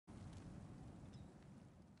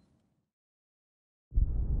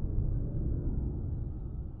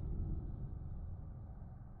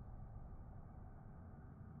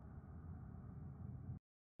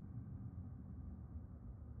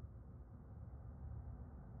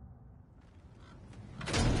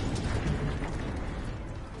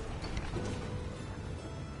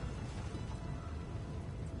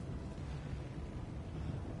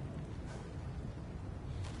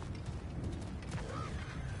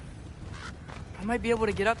I might be able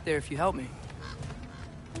to get up there if you help me.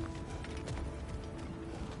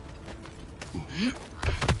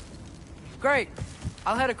 Great.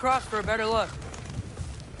 I'll head across for a better look.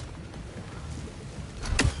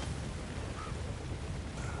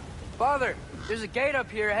 Father, there's a gate up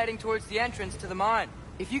here heading towards the entrance to the mine.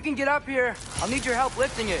 If you can get up here, I'll need your help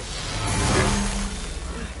lifting it.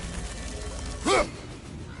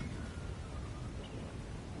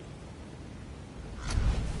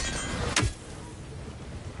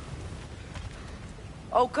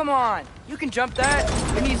 Oh, come on. You can jump that.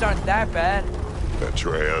 Your knees aren't that bad.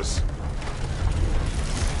 Atreus.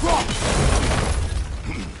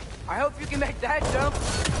 I hope you can make that jump.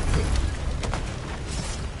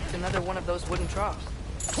 It's another one of those wooden troughs.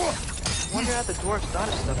 Wonder how the dwarves thought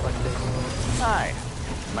of stuff like this. Aye.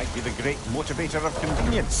 Might be the great motivator of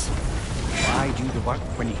convenience. Why do the work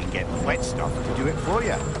when you can get wet stuff to do it for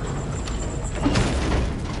you?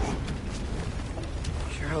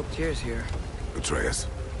 Sure hope Tyr's here. Atreus,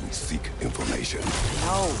 we seek information.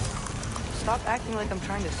 No. Stop acting like I'm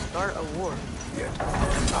trying to start a war. Yet,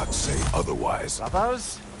 do not say otherwise.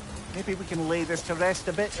 Brothers, maybe we can lay this to rest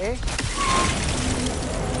a bit, eh?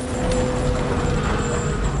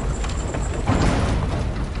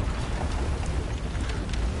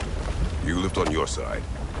 You lift on your side.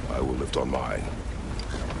 I will lift on mine.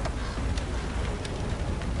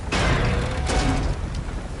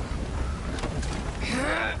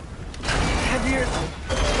 Heavier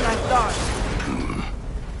than I thought.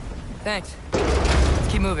 Thanks. Let's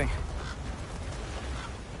keep moving.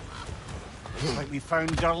 Looks like we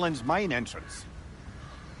found Durlin's mine entrance.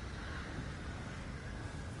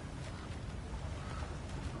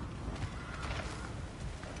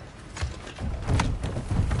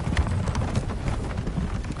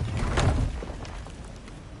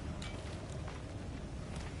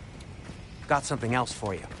 Got something else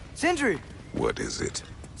for you. Sindri! What is it?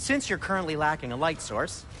 Since you're currently lacking a light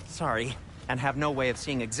source, and have no way of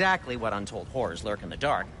seeing exactly what untold horrors lurk in the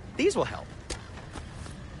dark, these will help.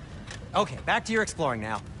 Okay, back to your exploring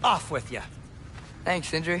now. Off with you. Thanks,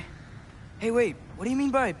 Sindri. Hey, wait. What do you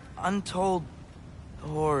mean by untold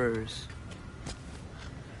horrors?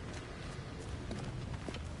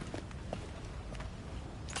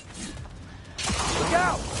 Look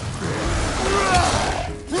out!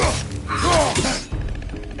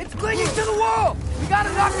 It's clinging to the wall! We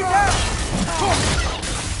gotta knock it down!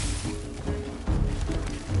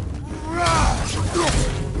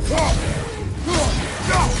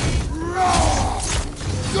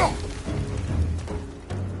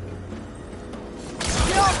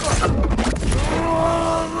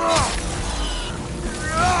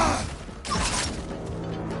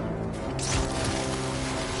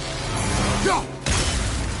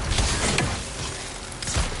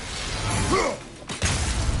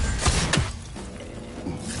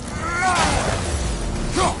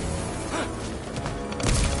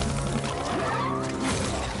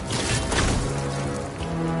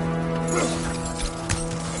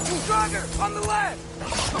 On the left!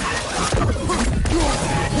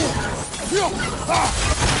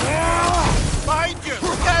 Behind you!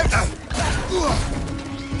 Look out!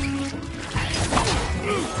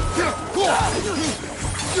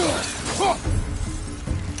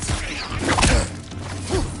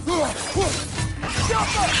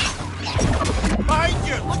 Behind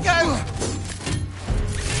you! Look out!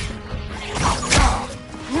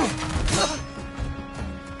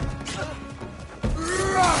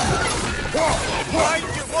 Behind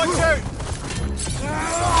you! Watch out!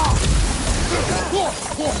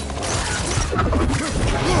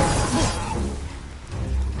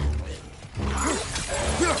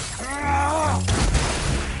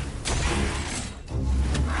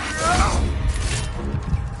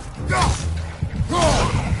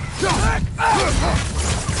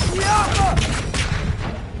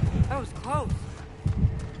 That was close.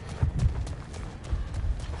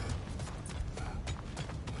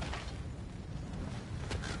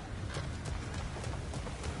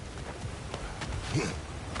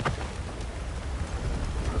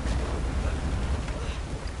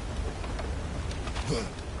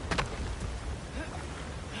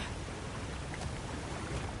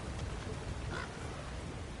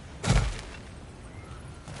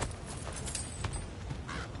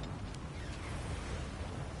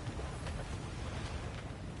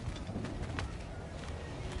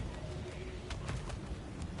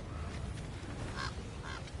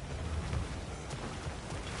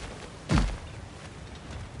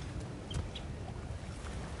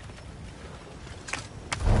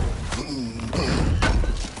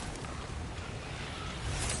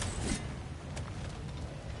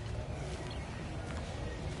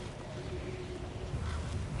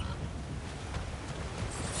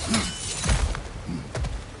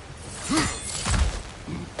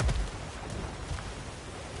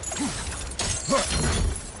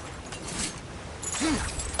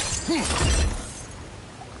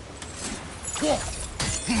 Are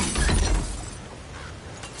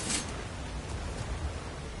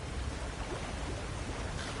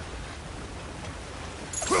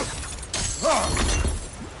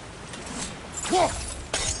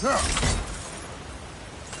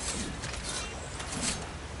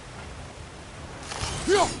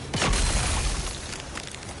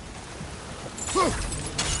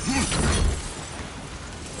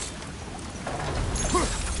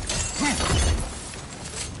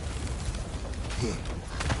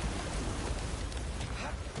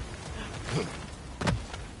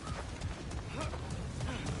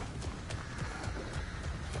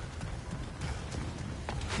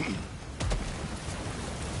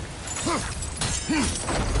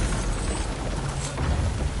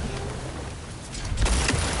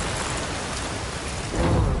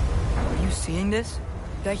you seeing this?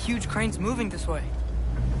 That huge crane's moving this way.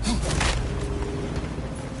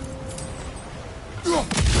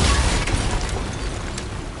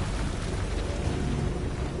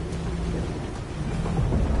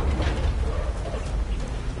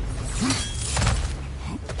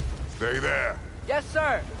 Stay there. Yes,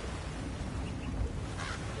 sir.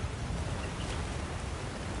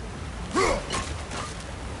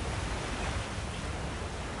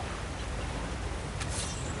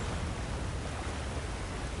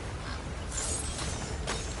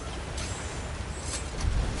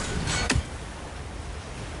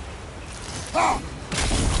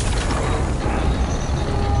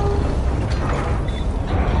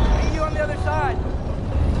 See you on the other side.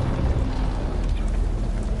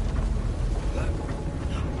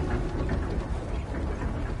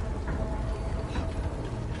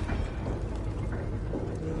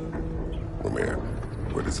 Ramir,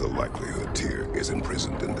 what is the likelihood Tyr is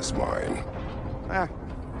imprisoned in this mine?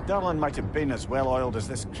 Darlin might have been as well oiled as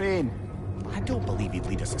this crane. I don't believe he'd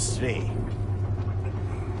lead us astray.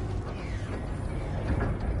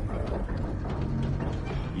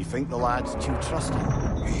 You think the lad's too trusting?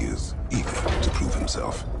 He is eager to prove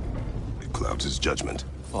himself. It clouds his judgment.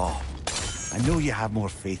 Oh, I know you have more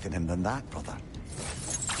faith in him than that, brother.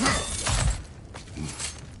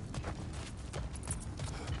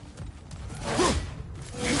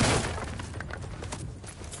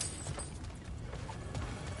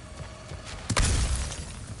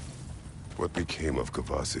 What became of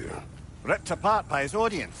Kvasir? Ripped apart by his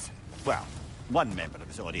audience. Well, one member of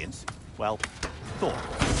his audience. Well, Thor.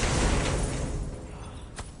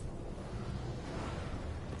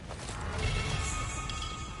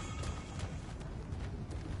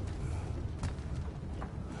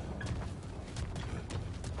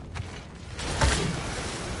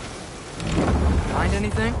 Find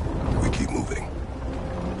anything? We keep moving.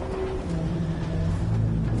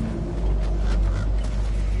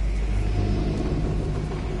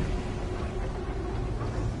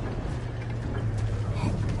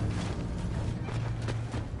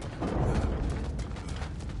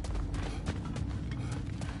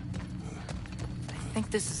 I think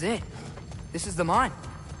this is it. This is the mine.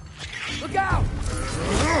 Look out!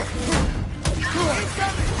 He's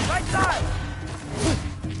coming! Right side!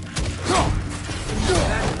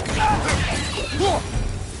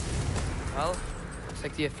 Well, looks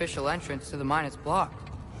like the official entrance to the mine is blocked.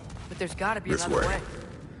 But there's gotta be This another way. way.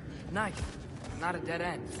 Nice. Not a dead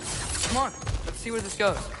end. Come on, let's see where this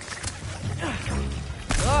goes.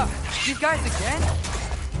 Ugh, these guys again?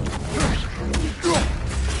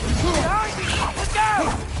 Guys, let's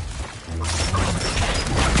go!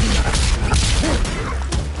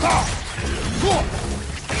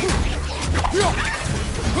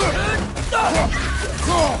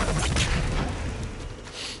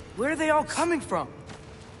 Where are they all coming from?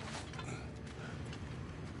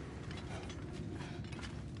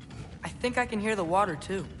 I think I can hear the water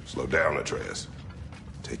too. Slow down, Atreus.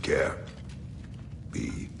 Take care.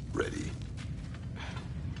 Be ready.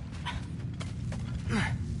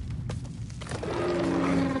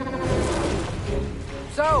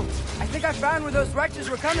 So, I think I found where those wretches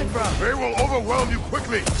were coming from. They will overwhelm you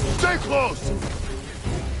quickly. Stay close!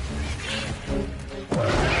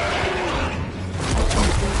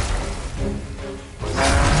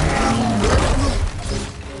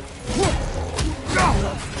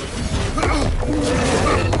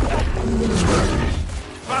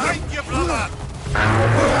 Behind you, brother!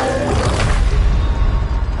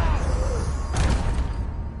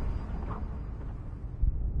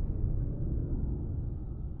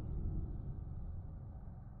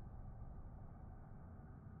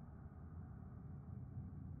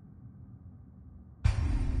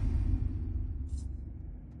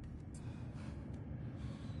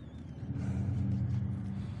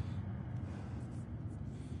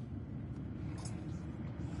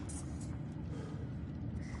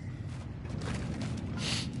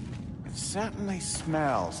 certainly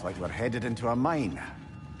smells like we're headed into a mine.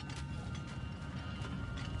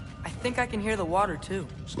 I think I can hear the water, too.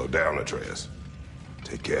 Slow down, Atreus.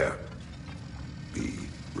 Take care. Be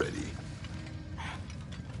ready.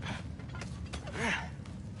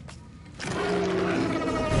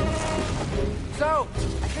 So,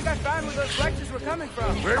 I think I found where those wretches were coming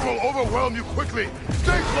from. They will overwhelm you quickly.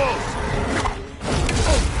 Stay close!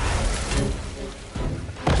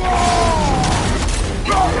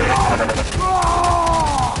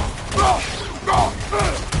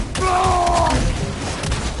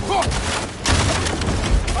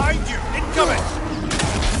 Behind you! Incoming!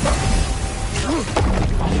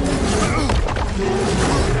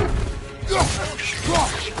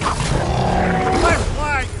 Left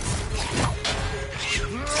flank!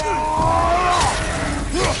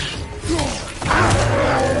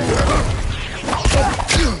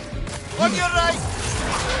 On your right!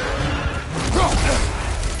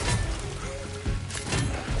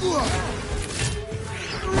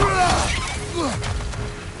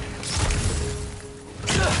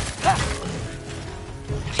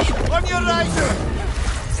 On your right!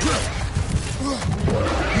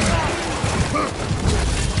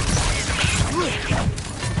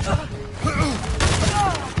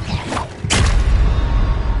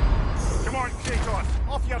 Come on, Kratos!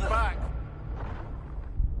 Off your back!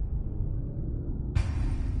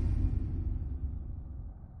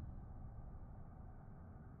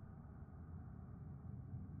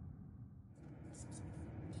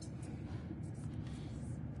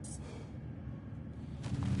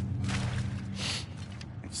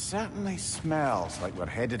 It certainly smells like we're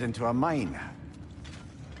headed into a mine.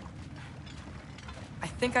 I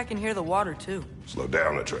think I can hear the water, too. Slow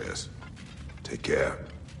down, Atreus. Take care.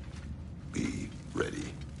 Be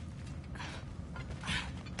ready.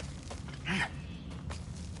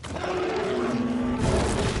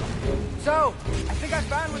 So, I think I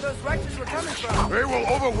found where those wretches were coming from. They will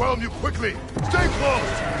overwhelm you quickly. Stay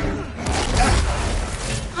close!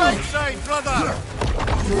 Right side, brother!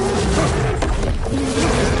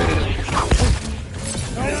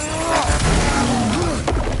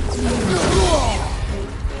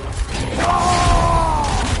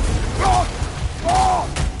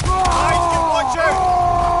 Watch out!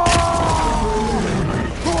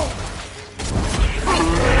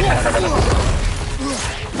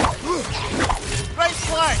 Right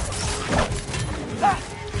flank!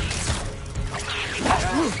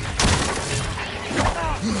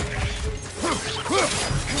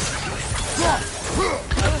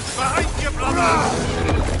 Behind you, brother!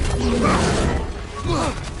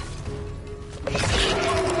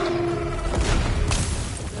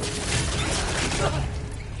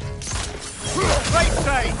 Right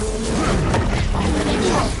side!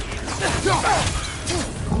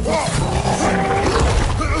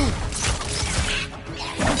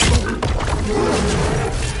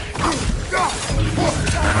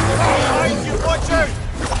 Behind you, watch out!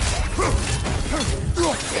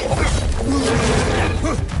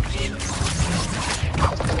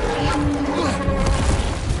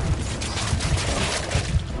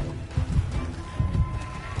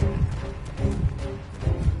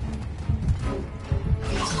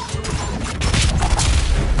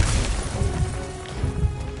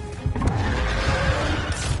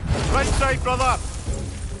 Right side, brother!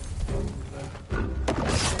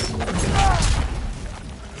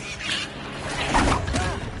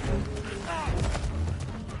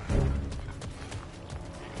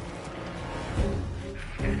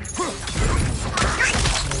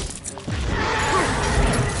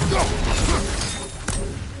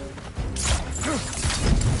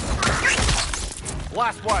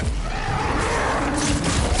 Last one!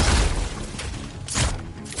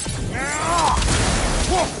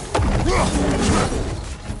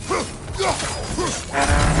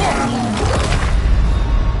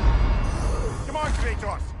 Come on,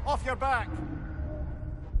 Kratos! Off your back!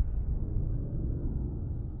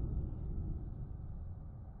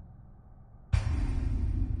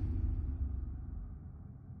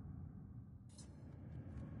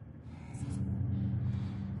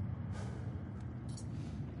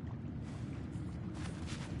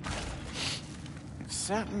 It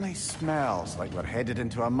certainly smells like we're headed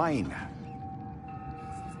into a mine.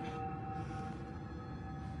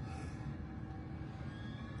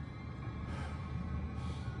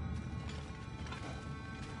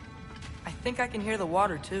 I think I can hear the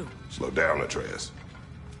water, too. Slow down, Atreus.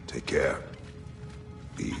 Take care.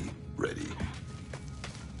 Be ready.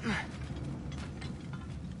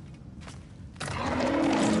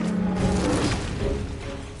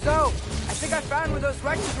 So, I think I found where those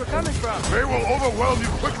wretches were coming from. They will overwhelm you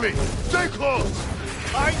quickly. Stay close!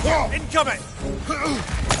 Incoming!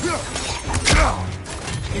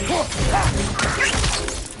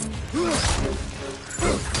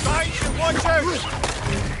 Guys, watch out!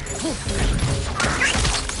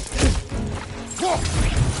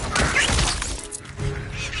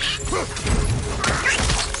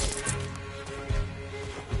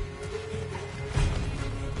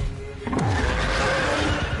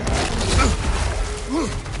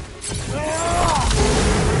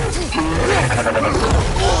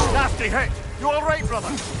 Nasty hit! You all right, brother?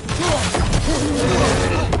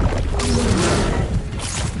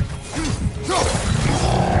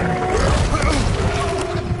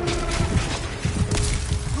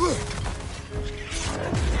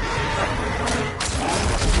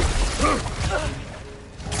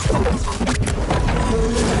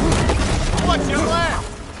 Watch your left!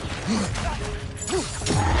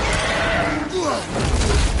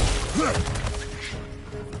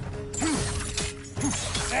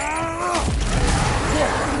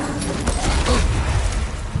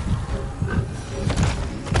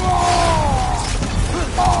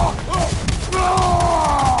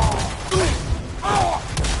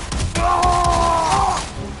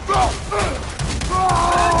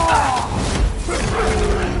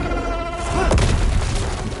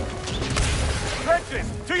 Gretches,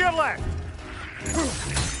 to your left!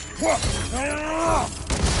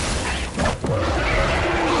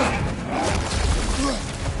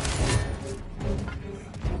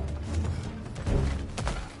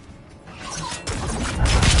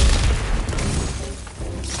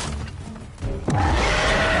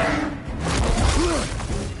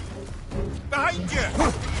 Behind you!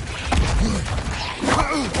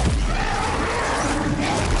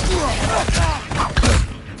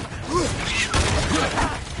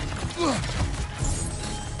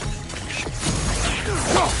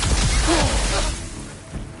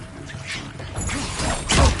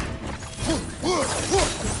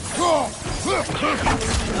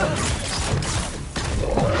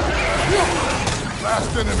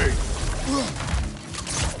 Last enemy.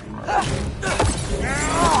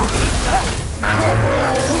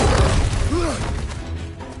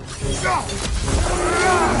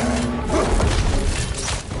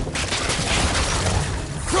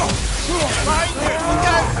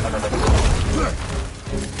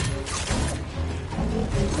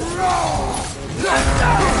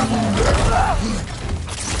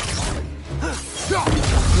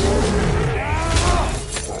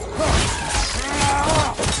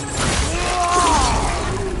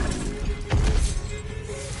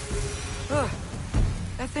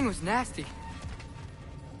 That thing was nasty.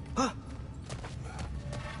 The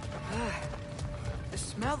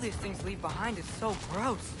smell these things leave behind is so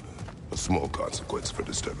gross. A small consequence for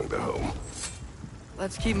disturbing their home.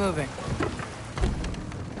 Let's keep moving.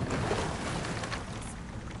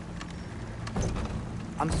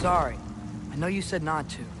 I'm sorry. I know you said not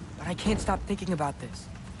to, but I can't stop thinking about this.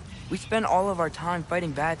 We spend all of our time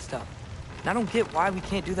fighting bad stuff. And I don't get why we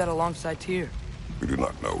can't do that alongside Tyr. We do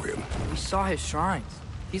not know him. We saw his shrines.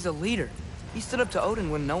 He's a leader. He stood up to Odin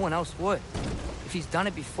when no one else would. If he's done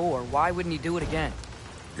it before, why wouldn't he do it again?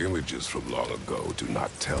 Images from long ago do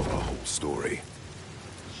not tell the whole story.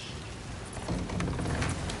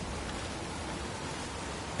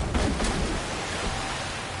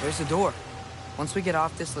 There's a door. Once we get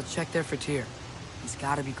off this, let's check there for Tyr. He's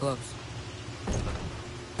gotta be close.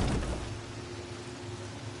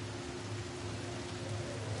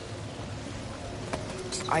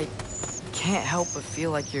 I can't help but feel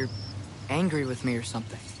like you're angry with me or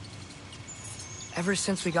something. Ever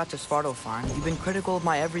since we got to Svartalfheim, you've been critical of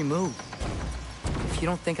my every move. If you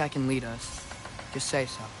don't think I can lead us, just say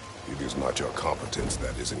so. It is not your competence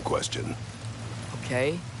that is in question.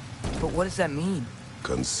 Okay? But what does that mean?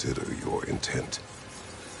 Consider your intent.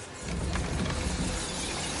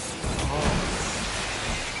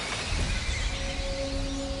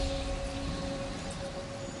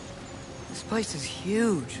 This place is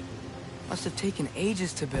huge. Must have taken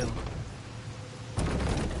ages to build.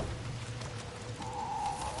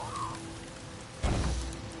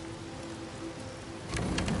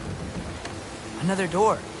 Another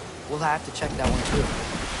door. We'll have to check that one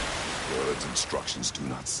too. Word's instructions do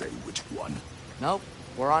not say which one. Nope,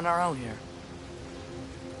 we're on our own here.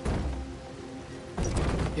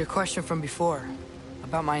 Your question from before,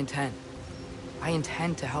 about my intent. I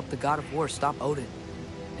intend to help the God of War stop Odin.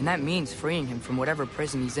 And that means freeing him from whatever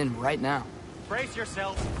prison he's in right now. Brace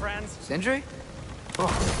yourselves, friends. Sindri?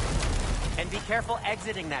 And be careful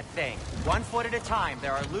exiting that thing. 1 foot at a time.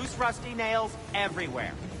 There are loose, rusty nails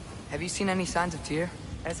everywhere. Have you seen any signs of Tyr?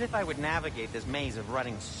 As if I would navigate this maze of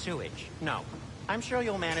rutting sewage. No. I'm sure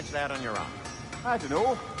you'll manage that on your own. I don't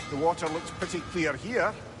know. The water looks pretty clear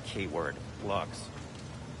here. Keyword, looks.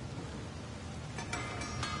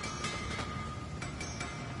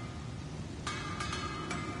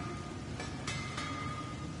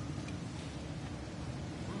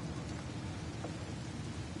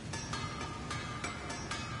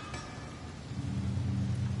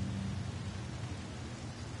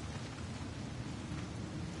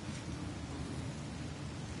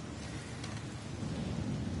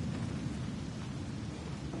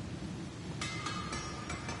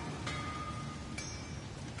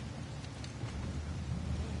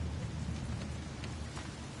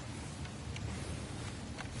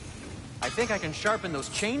 I think I can sharpen those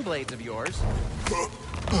chain blades of yours. Oh,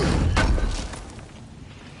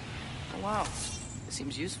 wow. It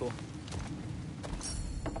seems useful.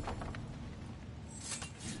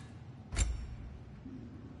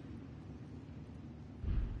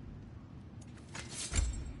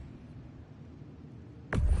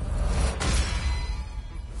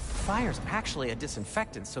 Fire's actually a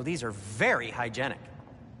disinfectant, so these are very hygienic.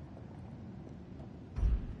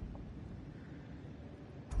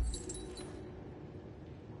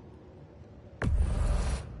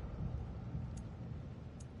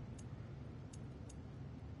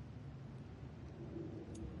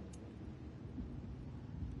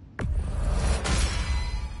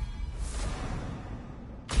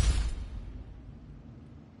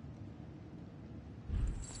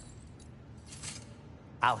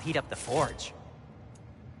 I'll heat up the forge.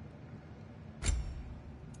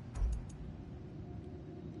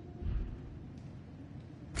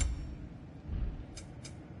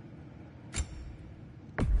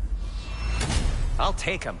 I'll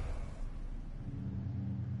take him.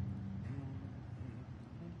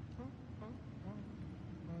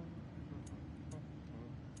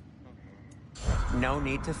 No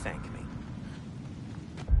need to thank me.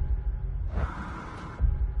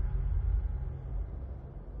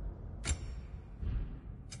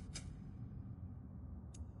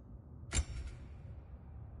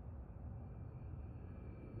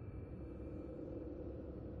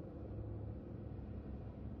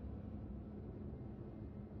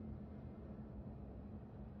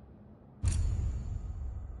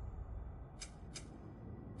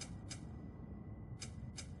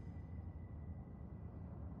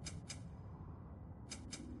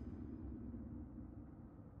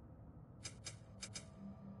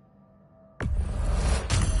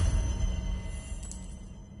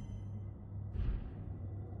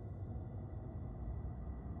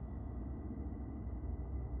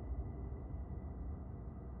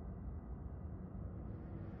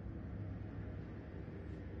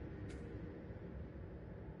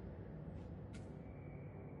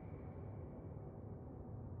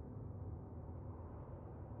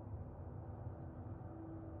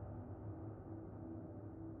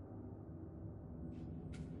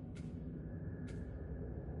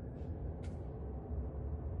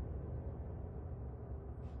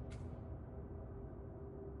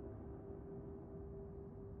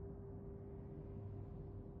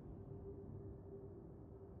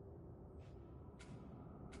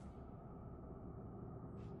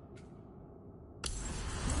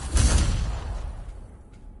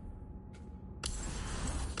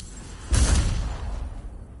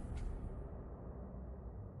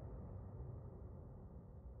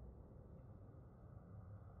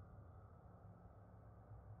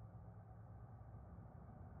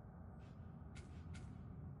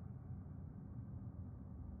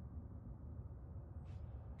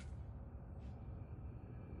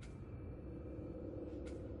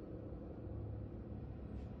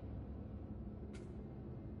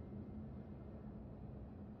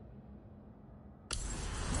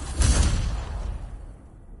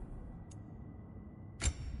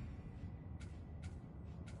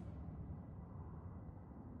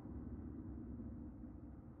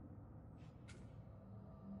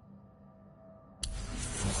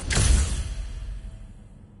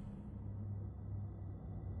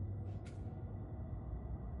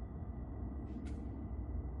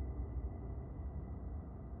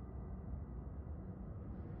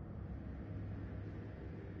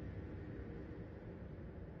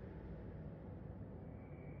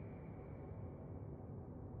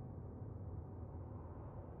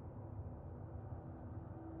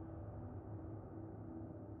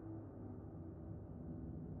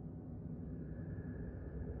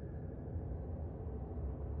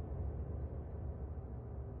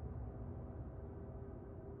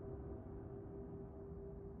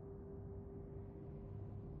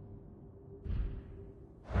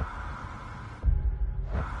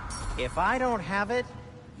 If I don't have it,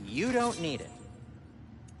 you don't need it.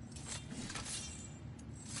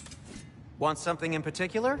 Want something in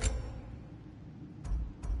particular?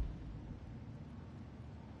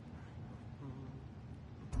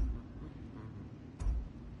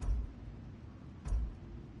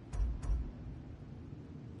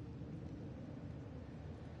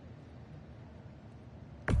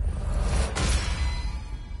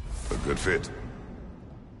 A good fit.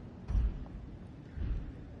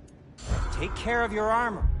 Take care of your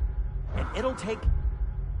armor, and it'll take...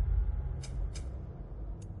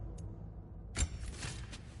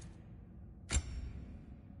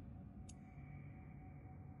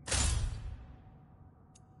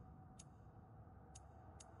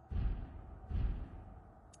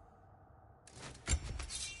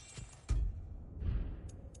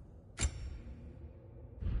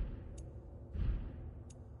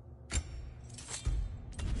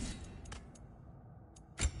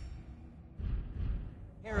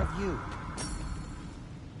 care of you.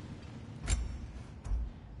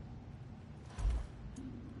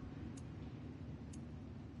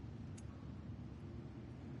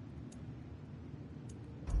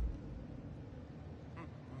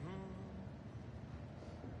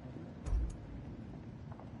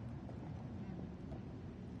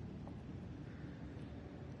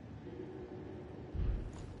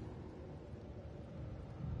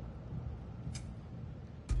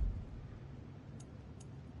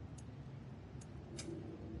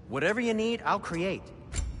 Whatever you need, I'll create.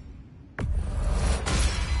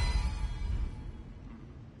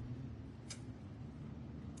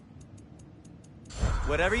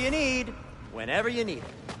 Whatever you need, whenever you need it.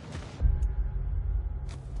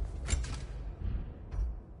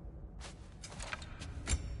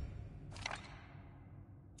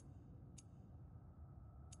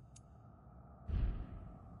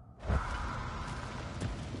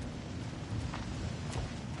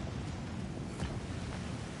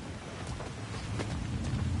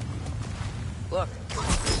 Look,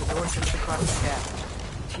 the door just across the gap.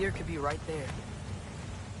 Tyr could be right there.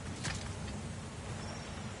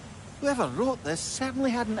 Whoever wrote this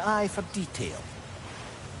certainly had an eye for detail.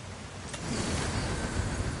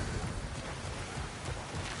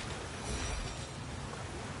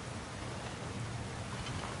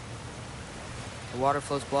 The water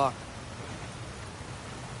flow's blocked.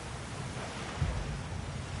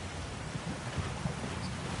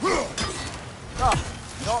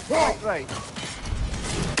 Not quite right.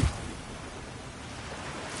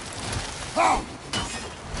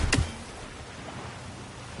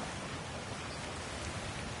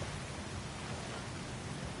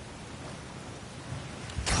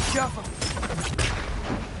 Shove him!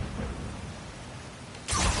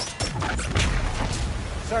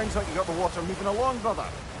 Sounds like you got the water moving along, brother.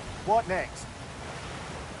 What next?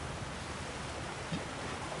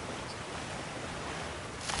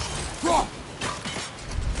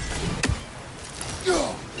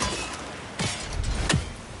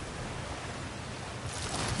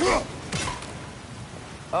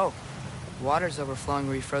 Oh, water's overflowing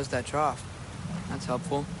where you froze that trough. That's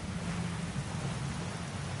helpful.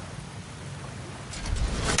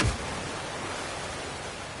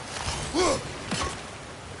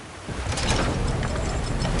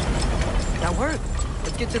 That worked.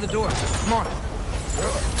 Let's get to the door. Come on.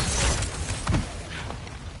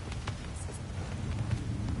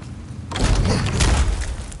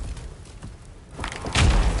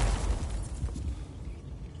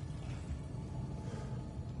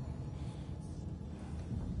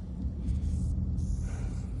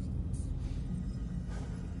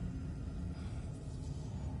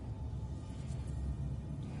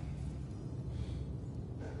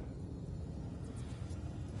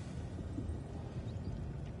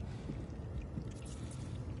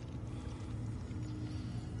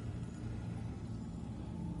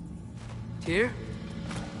 Tyr?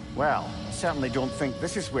 Well, I certainly don't think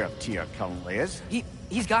this is where Tyr currently is.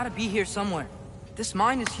 He's gotta be here somewhere. This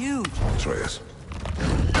mine is huge. Atreus,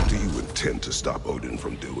 what do you intend to stop Odin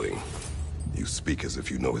from doing? You speak as if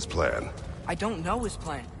you know his plan. I don't know his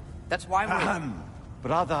plan. That's why we're... Ahem.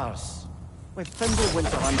 Brothers, with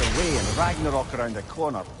Fimbulwinter underway and Ragnarok around the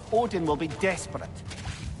corner, Odin will be desperate.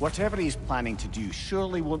 Whatever he's planning to do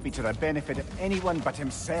surely won't be to the benefit of anyone but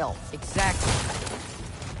himself. Exactly.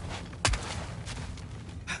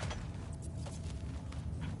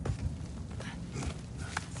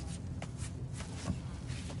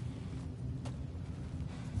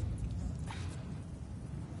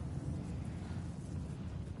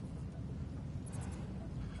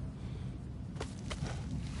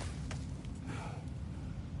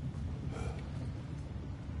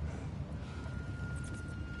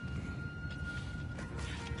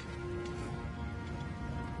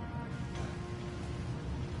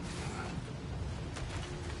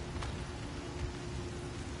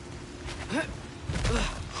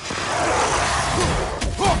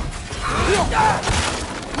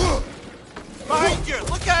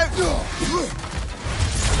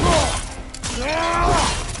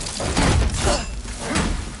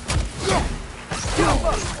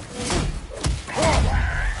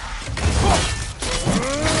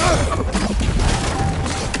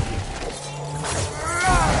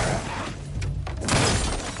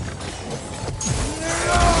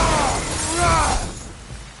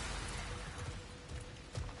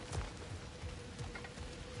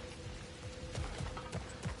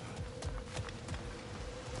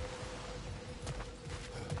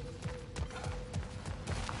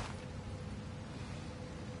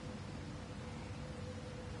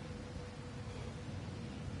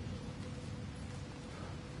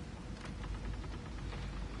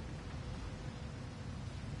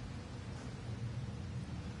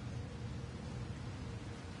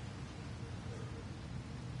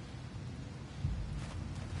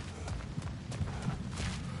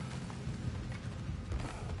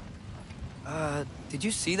 Did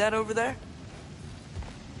you see that over there?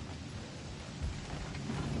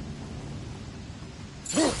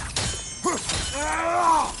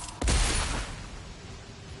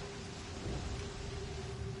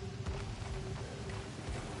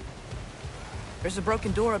 There's a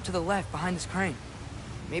broken door up to the left behind this crane.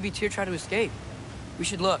 Maybe Tyr tried to escape. We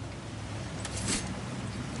should look.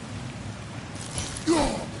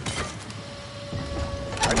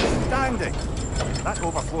 Outstanding! That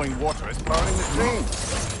overflowing water is powering the crane.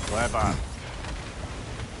 Clever.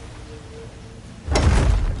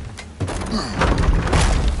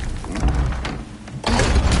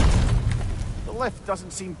 The lift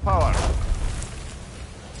doesn't seem powered.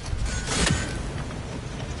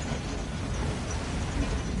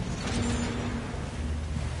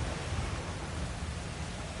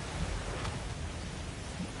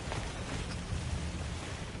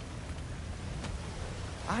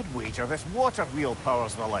 I'd wager this water wheel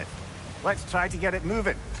powers the lift. Let's try to get it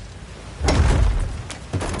moving.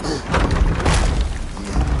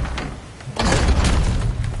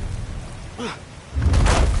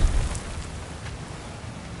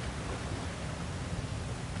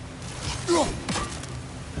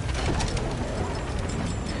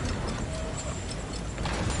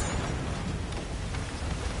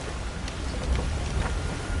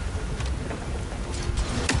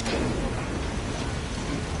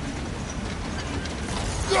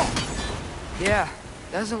 Yeah,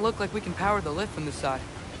 doesn't look like we can power the lift from this side.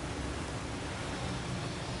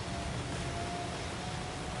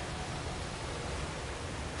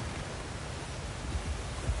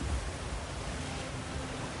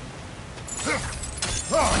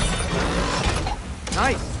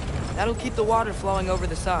 Nice! That'll keep the water flowing over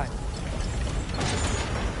the side.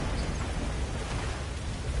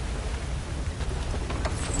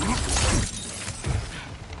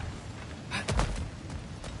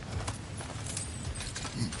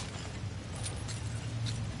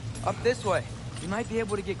 Up this way. You might be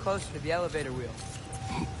able to get closer to the elevator wheel.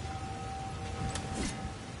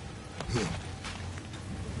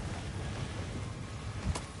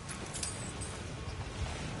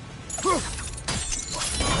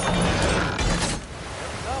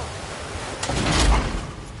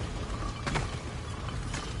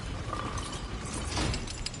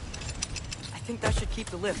 I think that should keep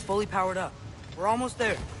the lift fully powered up. We're almost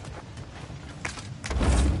there.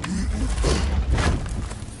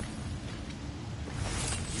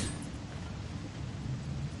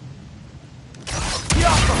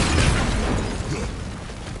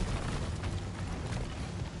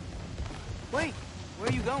 Wait, where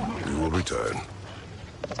are you going? We will return.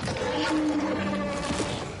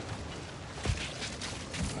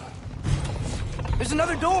 There's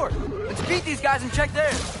another door! Let's beat these guys and check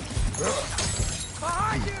theirs!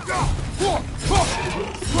 Behind you!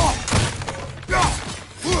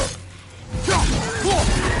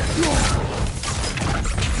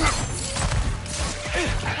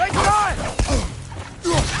 Right side!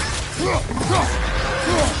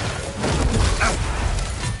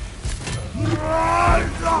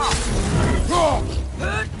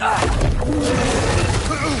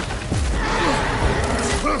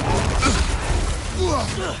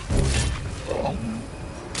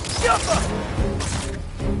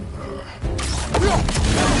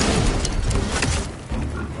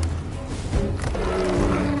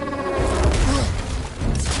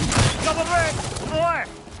 Double break! Boy!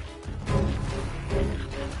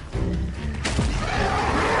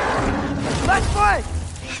 Let's play!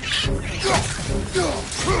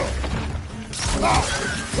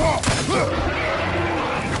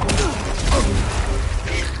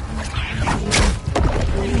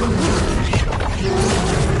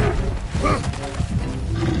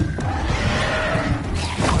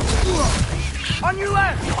 On your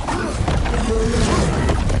left!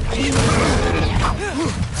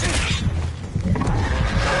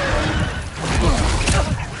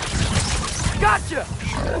 Gotcha!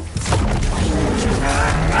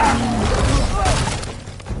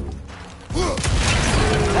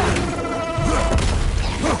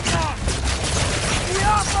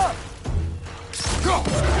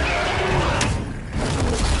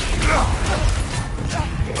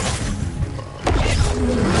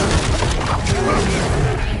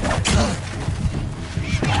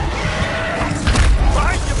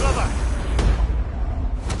 Behind you, brother!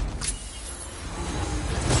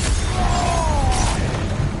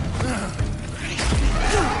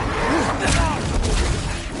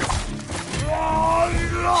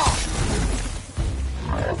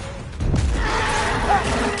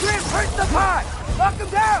 Grim, hurt the pot! Knock him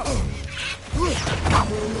down!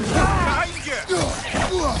 Behind you!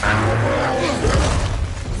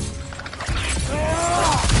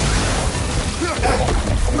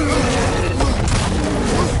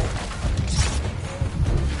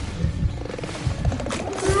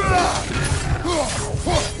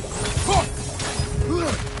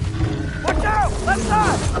 Watch out! Left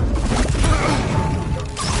side!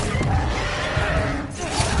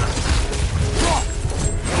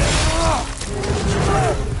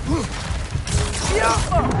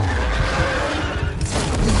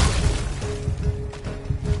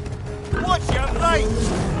 Watch your right!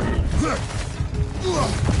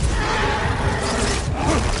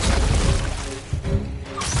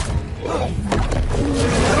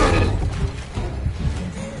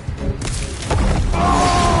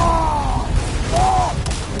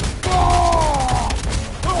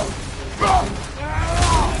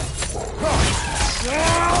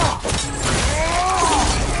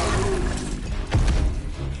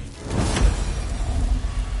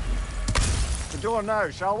 The door now,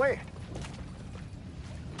 shall we?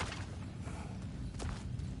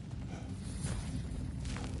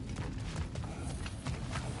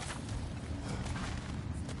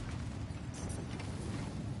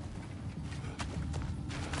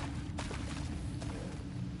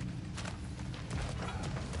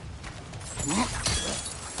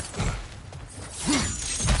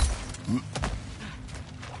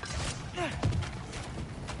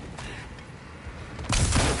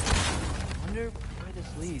 Wonder where this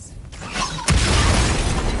leads.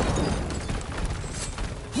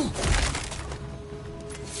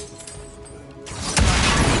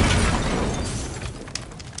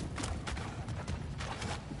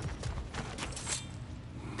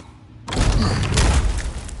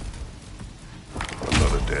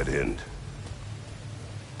 Another dead end.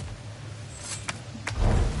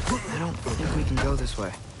 I don't think we can go this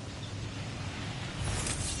way.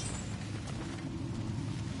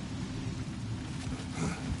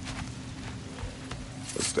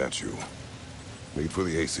 A statue. Made for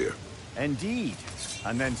the Aesir. Indeed.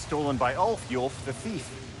 And then stolen by Ulfjolf the thief.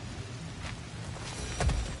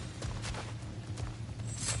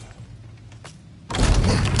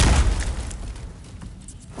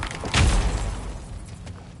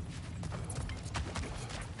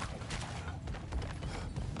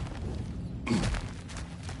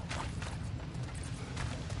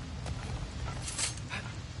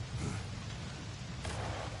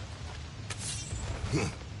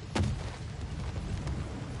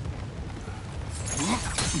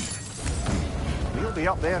 We'll be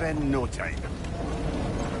up there in no time.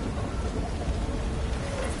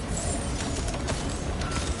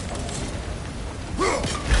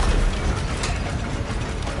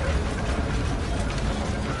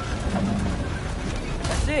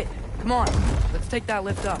 That's it. Come on. Let's take that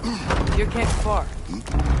lift up. Here can't be far.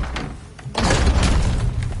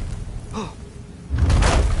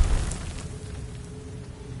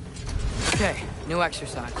 Okay, new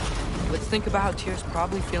exercise. Let's think about how Tyr's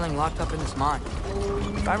probably feeling locked up in his mind.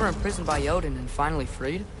 If I were imprisoned by Odin and finally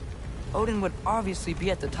freed, Odin would obviously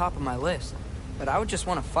be at the top of my list. But I would just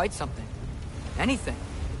want to fight something. Anything.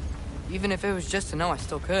 Even if it was just to know I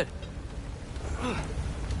still could.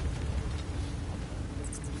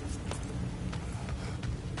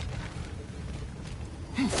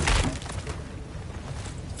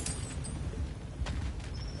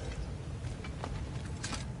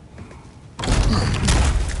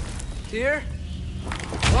 Tyr?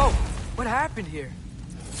 Whoa, what happened here?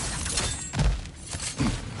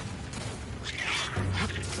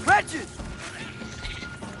 Wretches!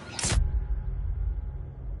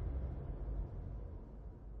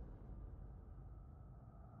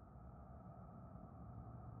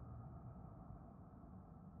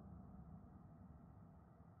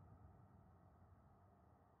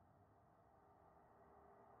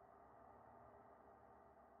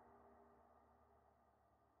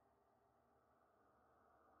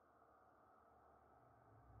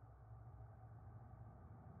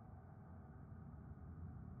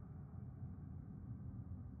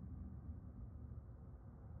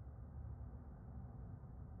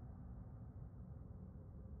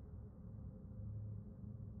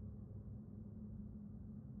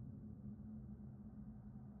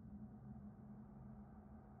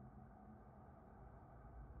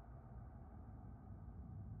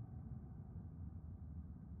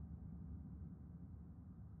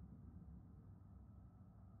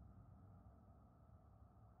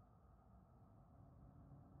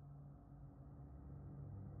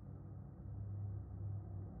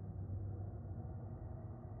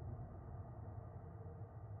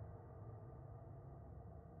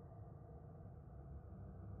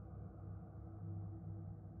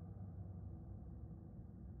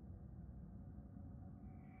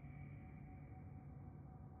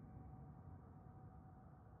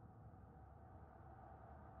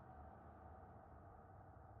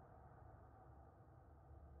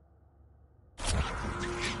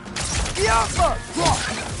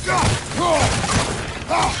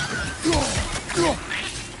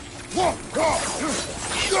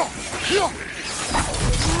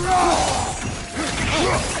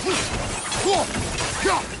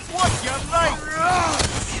 What's your life?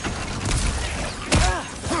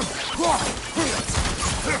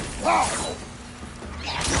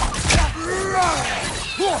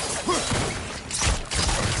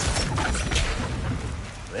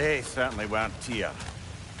 They certainly weren't Tyr.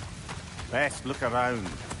 Best look around.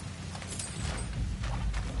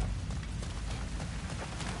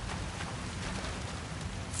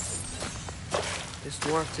 This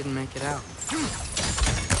dwarf didn't make it out.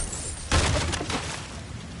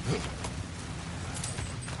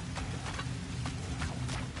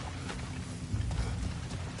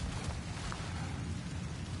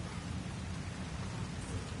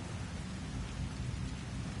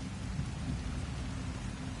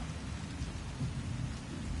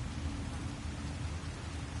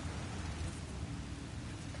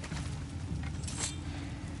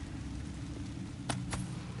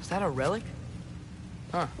 Is that a relic?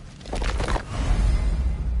 Huh.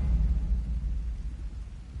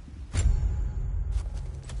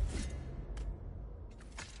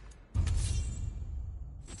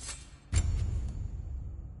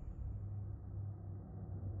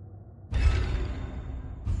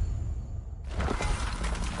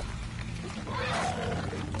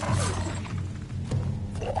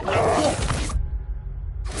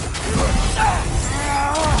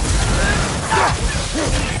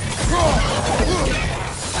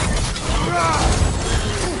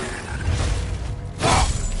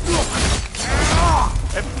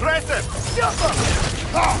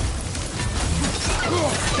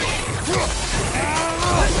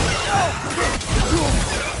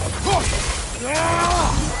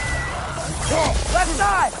 Left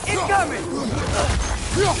side! Incoming!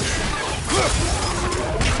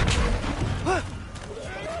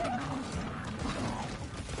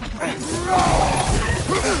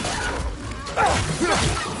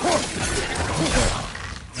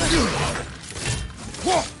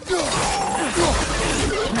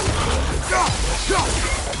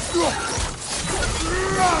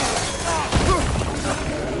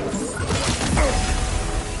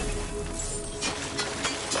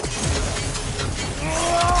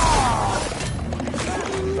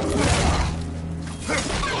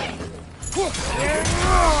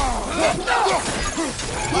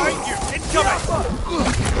 Behind you! Incoming!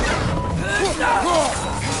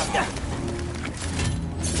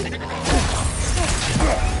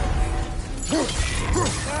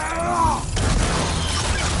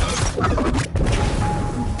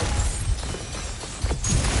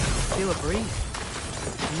 Feel a breeze.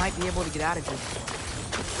 We might be able to get out of here.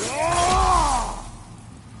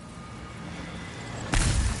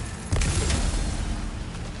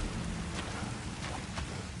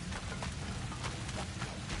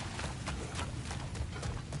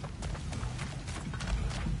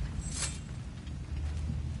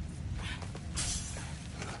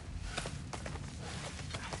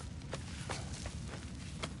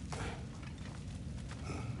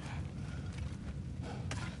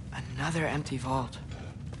 Another empty vault.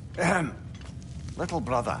 Little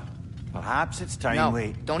brother, perhaps it's time No,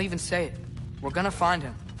 we... don't even say it. We're gonna find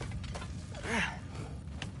him.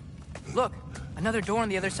 Look, another door on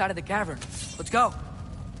the other side of the cavern. Let's go.